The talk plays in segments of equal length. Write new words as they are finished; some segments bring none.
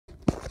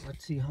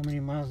Let's see how many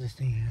miles this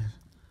thing has.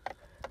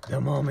 The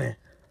moment.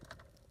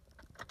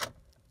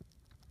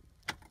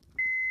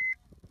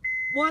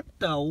 What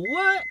the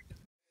what?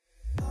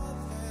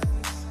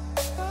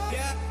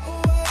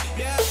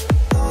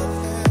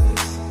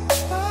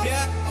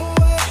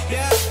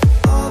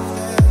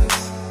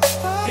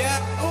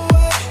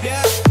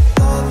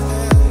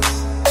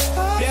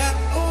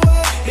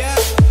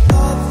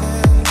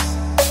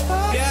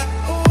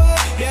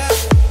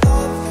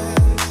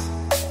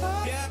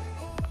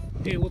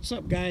 Hey, what's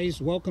up guys?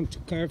 Welcome to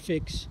Car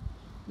Fix.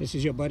 This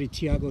is your buddy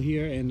Tiago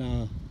here,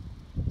 and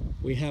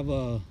we have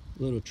a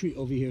little treat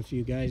over here for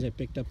you guys. I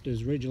picked up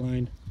this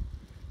Ridgeline.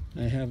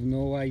 I have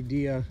no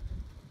idea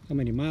how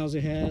many miles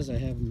it has. I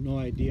have no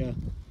idea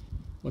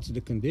what's the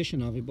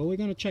condition of it, but we're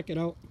gonna check it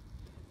out.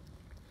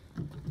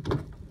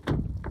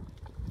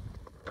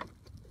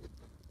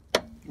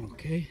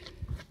 Okay.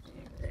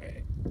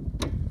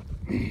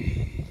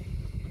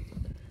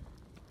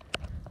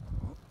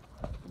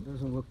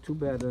 Doesn't look too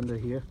bad under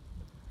here.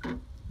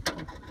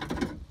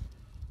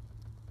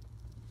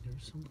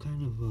 There's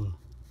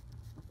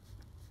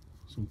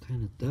some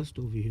kind of dust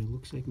over here.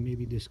 Looks like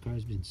maybe this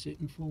car's been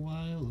sitting for a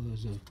while, or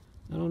is I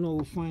don't know.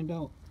 We'll find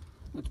out.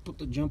 Let's put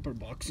the jumper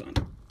box on.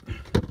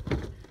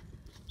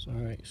 So,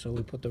 all right. So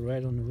we put the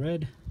red on the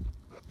red,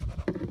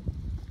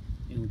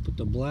 and we put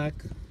the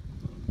black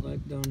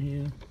down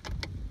here.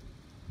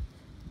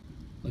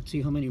 Let's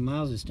see how many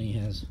miles this thing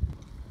has.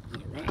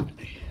 All right.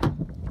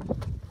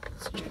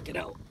 Let's check it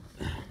out.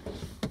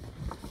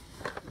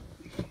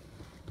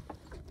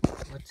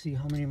 Let's see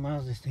how many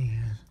miles this thing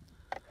has.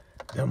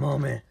 The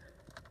moment.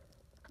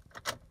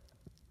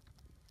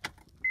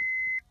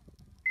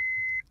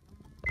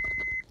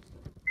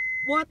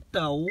 What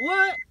the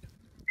what?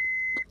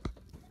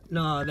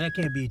 No, that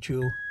can't be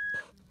true.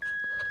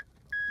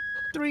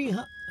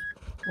 300.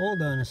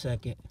 Hold on a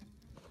second.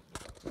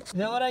 Is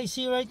that what I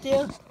see right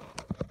there? Is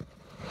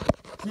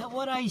that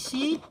what I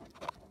see?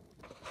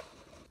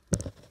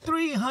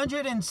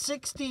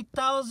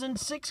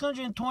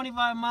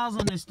 360,625 miles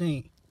on this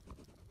thing.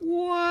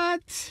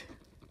 What?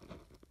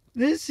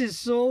 This is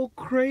so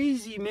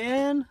crazy,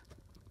 man.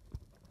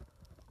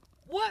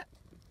 What?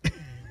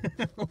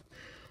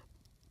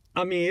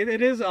 I mean,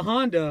 it is a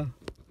Honda.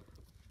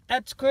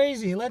 That's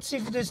crazy. Let's see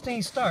if this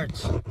thing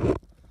starts.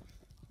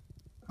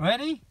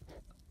 Ready?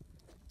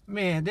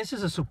 Man, this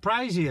is a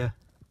surprise here.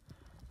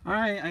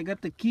 Alright, I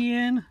got the key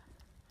in.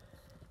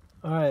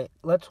 Alright,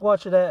 let's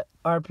watch that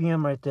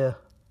RPM right there.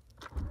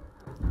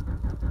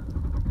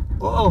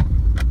 Uh-oh.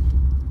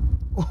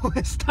 Oh,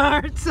 it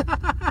starts.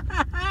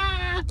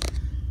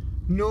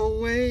 No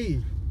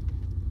way.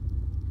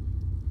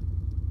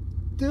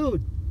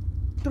 Dude,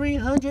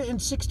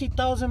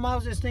 360,000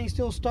 miles this thing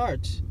still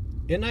starts.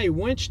 And I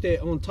winched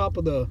it on top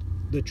of the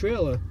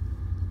trailer.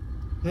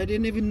 I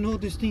didn't even know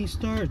this thing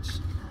starts.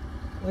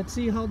 Let's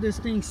see how this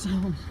thing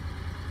sounds.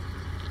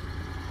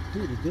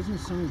 Dude, it doesn't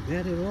sound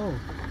bad at all.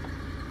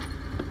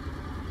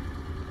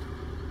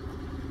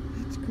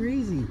 That's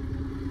crazy.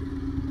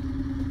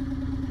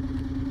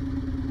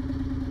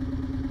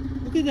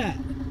 Look at that.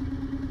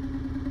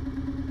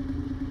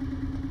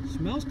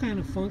 Smells kind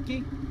of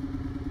funky.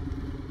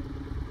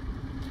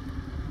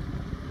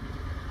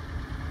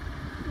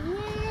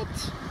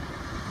 What?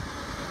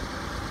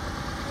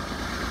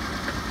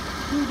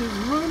 Dude, it's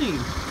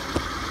running.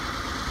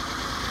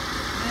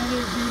 That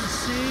is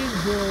insane,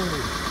 bro.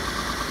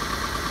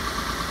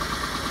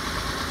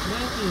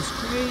 That is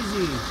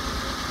crazy.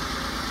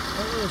 A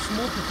little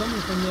smoke is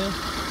coming from there.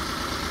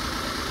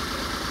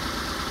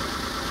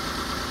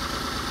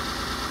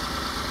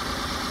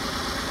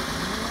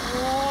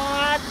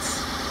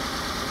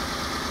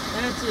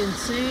 That's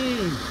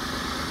insane.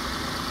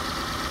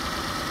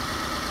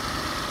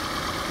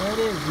 That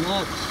is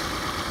nuts.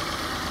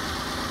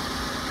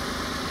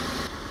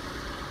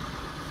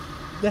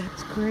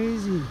 That's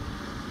crazy.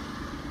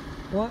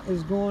 What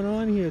is going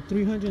on here?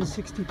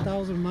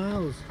 360,000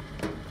 miles.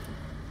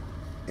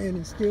 And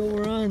it still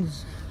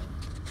runs.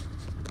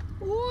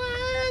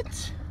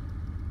 What?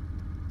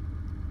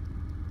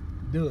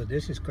 Dude,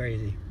 this is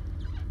crazy.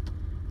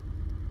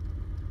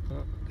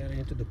 Oh, gotta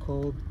enter the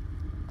code.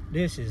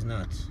 This is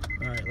nuts.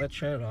 Alright, let's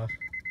shut it off.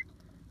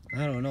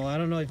 I don't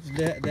know if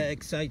that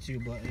excites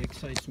you, but it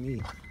excites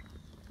me.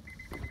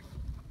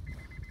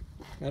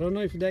 I don't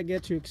know if that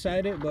gets you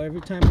excited, but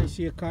every time I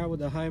see a car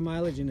with a high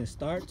mileage and it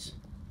starts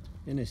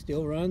and it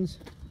still runs,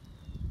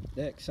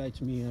 that excites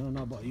me. I don't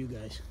know about you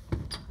guys.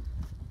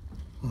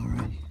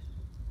 Alright.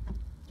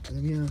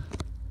 Let me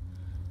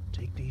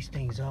take these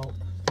things out.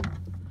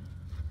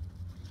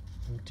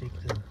 Let me take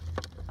the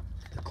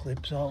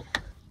clips out.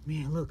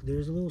 Man, look,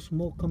 there's a little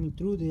smoke coming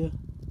through there.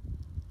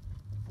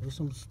 There's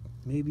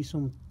maybe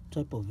some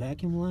type of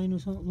vacuum line or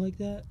something like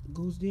that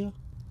goes there.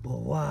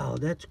 But wow,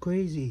 that's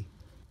crazy.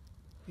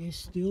 It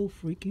still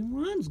freaking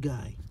runs,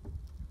 guy.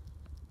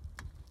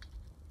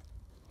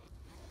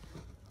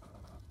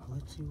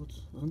 Let's see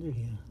what's under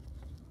here.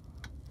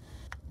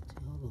 Let's see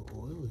how the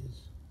oil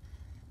is.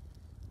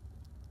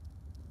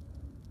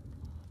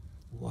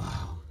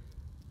 Wow.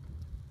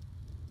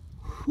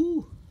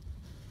 Whew.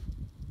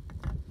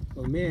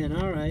 Oh man,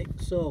 alright,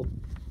 so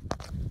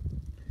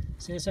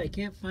since I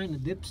can't find a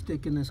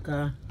dipstick in this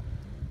car,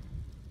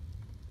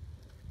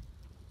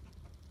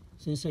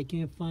 since I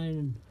can't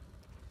find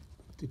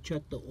to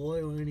check the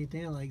oil or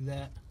anything like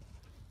that,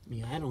 I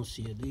mean, I don't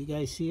see it. Do you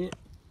guys see it?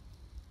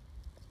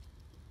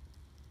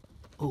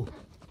 Oh,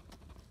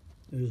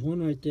 there's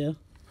one right there.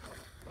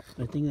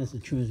 I think that's the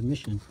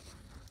transmission.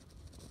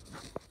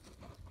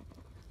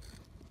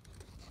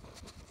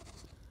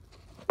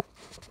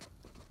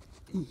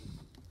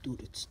 Dude,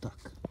 it's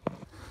stuck.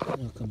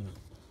 It's not coming out.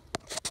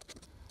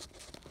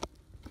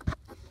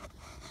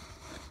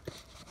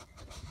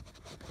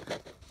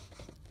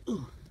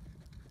 Ooh.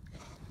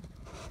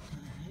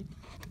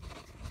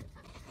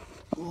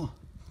 Oh.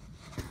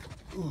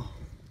 Oh.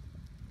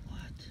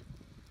 What?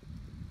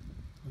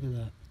 Look at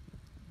that.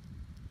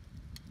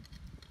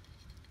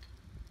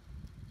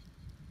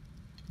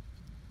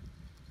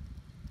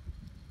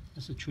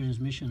 That's the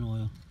transmission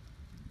oil.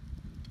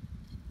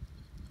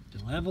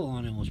 The level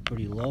on it was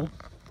pretty low.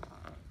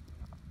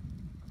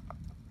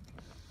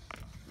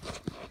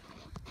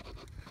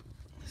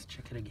 Let's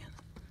check it again.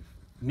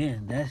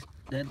 Man, that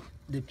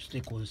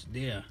dipstick was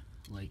there,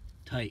 like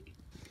tight.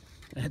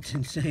 That's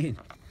insane.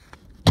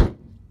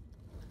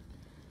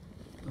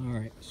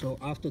 Alright, so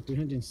after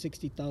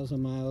 360,000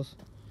 miles,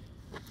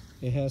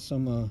 it has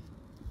some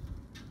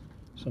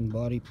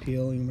body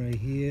peeling right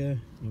here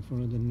in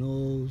front of the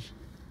nose.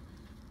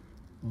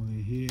 Over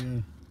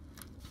here,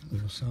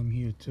 there's some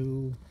here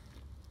too.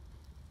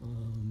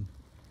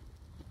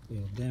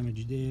 Little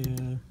damage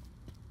there.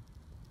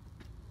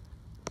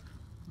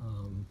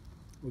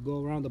 We'll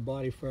go around the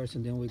body first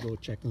and then we go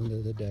check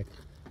under the deck.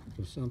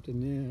 There's something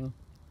there.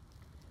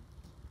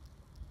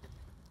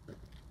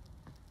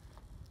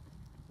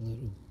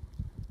 Little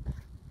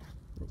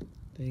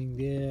thing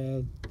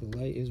there. The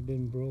light has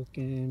been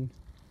broken.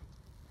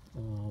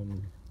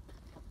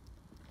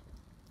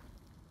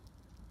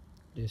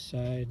 This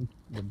side,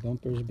 the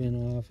bumper's been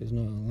off. It's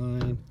not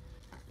aligned.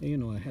 You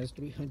know, it has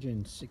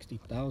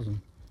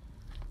 360,000.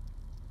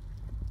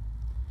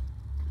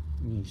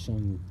 Need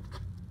some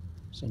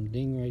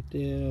ding right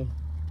there.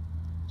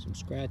 Some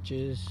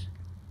scratches.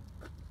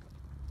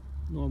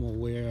 Normal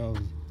wear of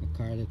a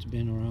car that's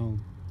been around,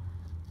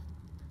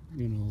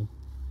 you know,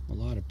 a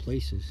lot of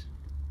places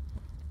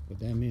with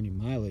that many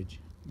mileage.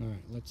 All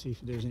right, let's see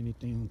if there's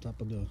anything on top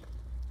of the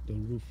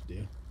roof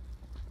there.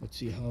 Let's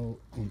see how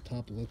on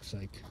top looks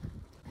like.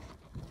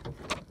 All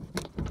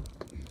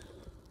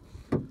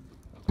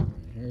right,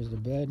 here's the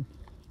bed.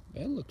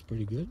 Bed looks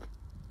pretty good.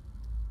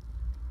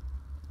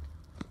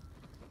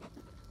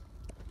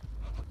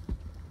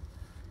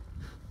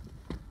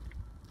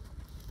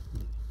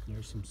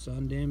 There's some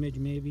sun damage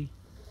maybe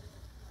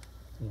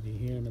over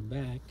here in the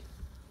back.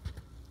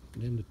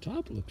 And then the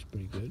top looks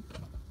pretty good.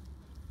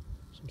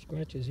 Some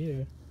scratches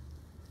here.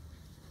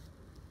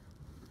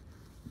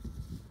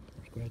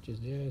 Some scratches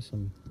there.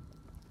 Some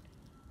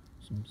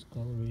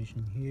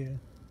discoloration here.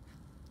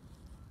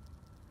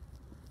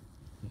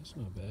 That's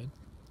not bad.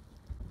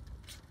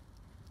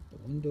 The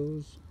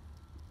windows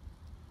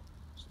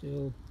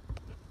still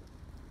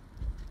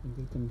in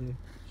good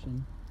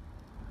condition.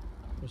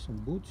 There's some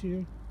boots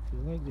here. If you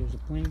like, there's a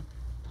plane.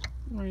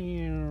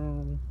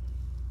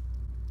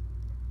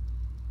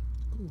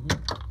 Cool,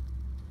 huh?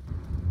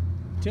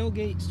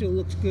 Tailgate still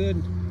looks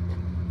good.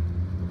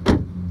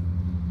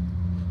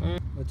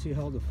 Alright, let's see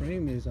how the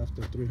frame is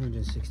after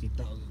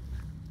 360,000.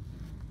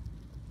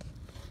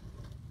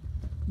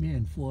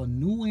 Man, for a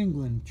New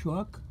England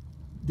truck,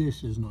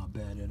 this is not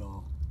bad at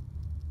all.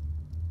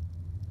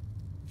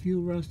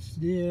 Few rusts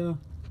there.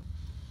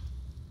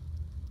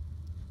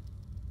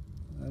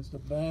 That's the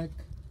back.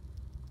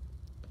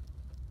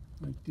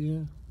 Right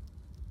there.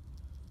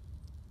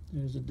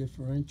 There's a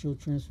differential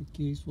transfer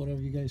case, whatever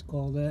you guys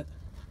call that.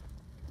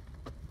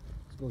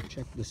 Let's go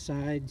check the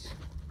sides.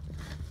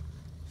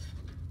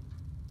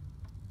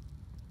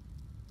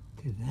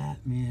 Look at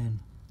that,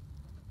 man.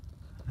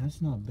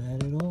 That's not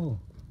bad at all.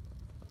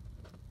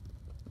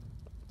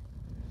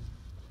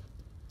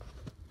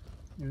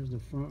 There's the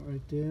front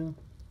right there.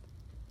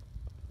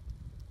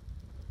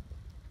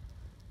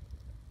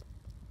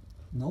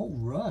 No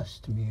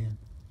rust, man.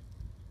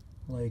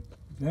 Like,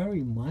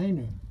 very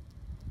minor.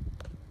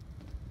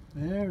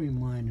 Very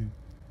minor.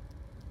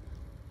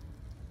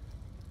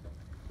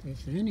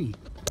 If any.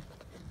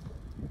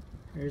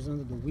 Here's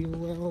under the wheel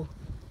well.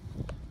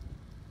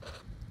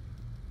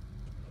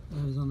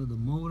 There's under the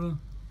motor.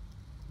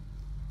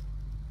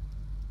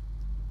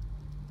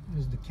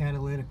 There's the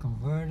catalytic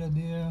converter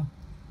there.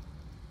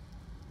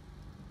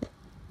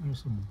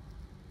 There's some,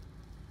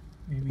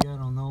 maybe I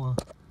don't know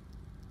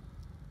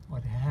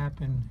what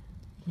happened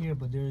here,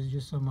 but there's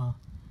just some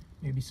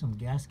maybe some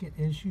gasket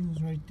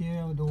issues right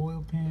there where the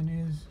oil pan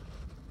is.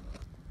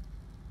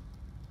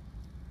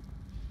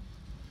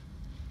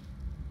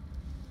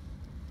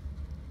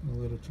 A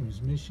little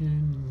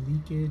transmission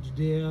leakage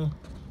there. A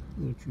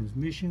little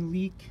transmission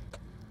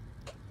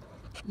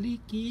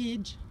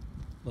leakage.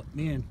 But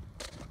man,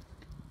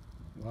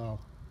 wow,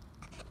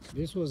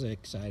 this was an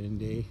exciting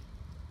day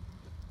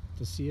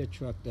to see a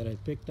truck that I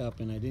picked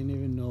up and I didn't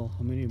even know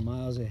how many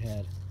miles it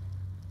had.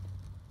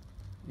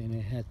 And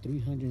it had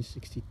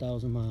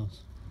 360,000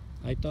 miles.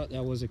 I thought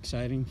that was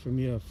exciting for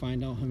me to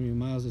find out how many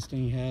miles this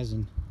thing has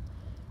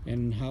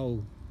and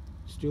how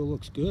it still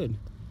looks good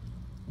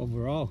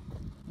overall.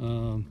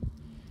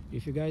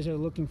 If you guys are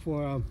looking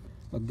for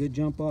a good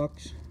jump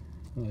box,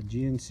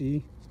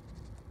 GNC,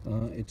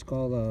 it's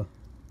called a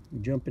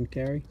Jump and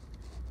Carry.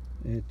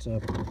 It's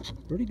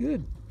pretty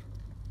good.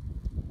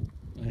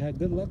 I had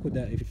good luck with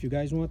that. If you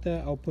guys want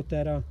that, I'll put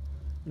that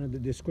in the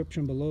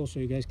description below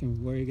so you guys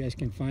can, where you guys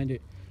can find it.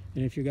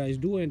 And if you guys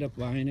do end up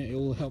buying it, it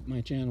will help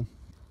my channel.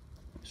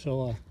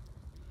 So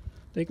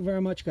thank you very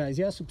much, guys.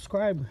 Yeah,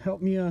 subscribe,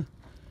 help me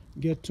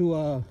get to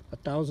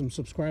 1,000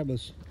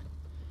 subscribers.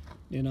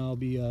 Then I'll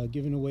be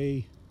giving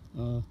away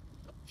a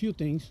few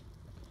things.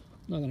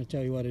 I'm not gonna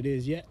tell you what it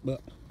is yet,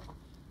 but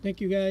thank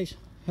you guys.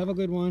 Have a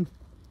good one.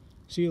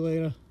 See you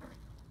later.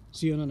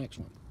 See you on the next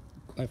one.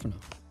 Bye for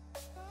now.